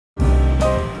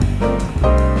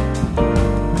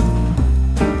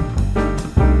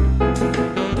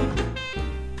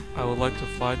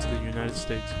fly to the United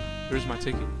States. Here's my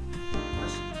ticket.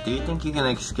 Do you think you can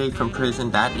escape from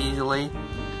prison that easily?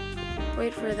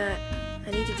 Wait for that.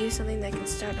 I need to do something that can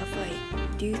start a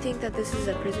fight. Do you think that this is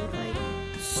a prison fight?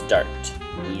 Start.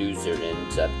 Loser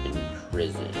ends up in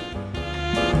prison.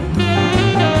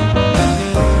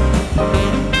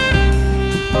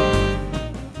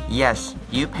 Yes,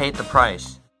 you paid the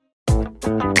price.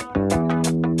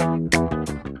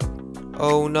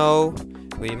 Oh no,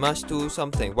 we must do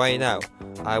something right now.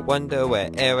 I wonder where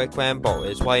Eric Rambo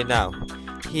is right now.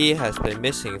 He has been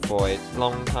missing for a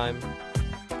long time.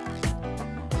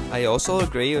 I also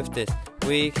agree with this.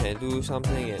 We can do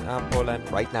something in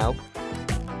Appleland right now.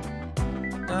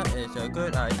 That is a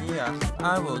good idea.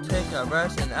 I will take a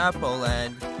rest in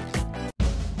Appleland.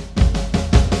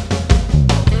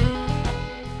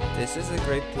 This is a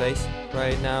great place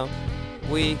right now.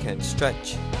 We can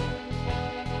stretch.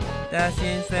 That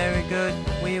seems very good.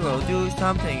 We will do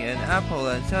something in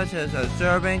Appleland, such as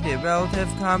observing the relative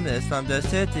calmness from the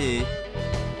city.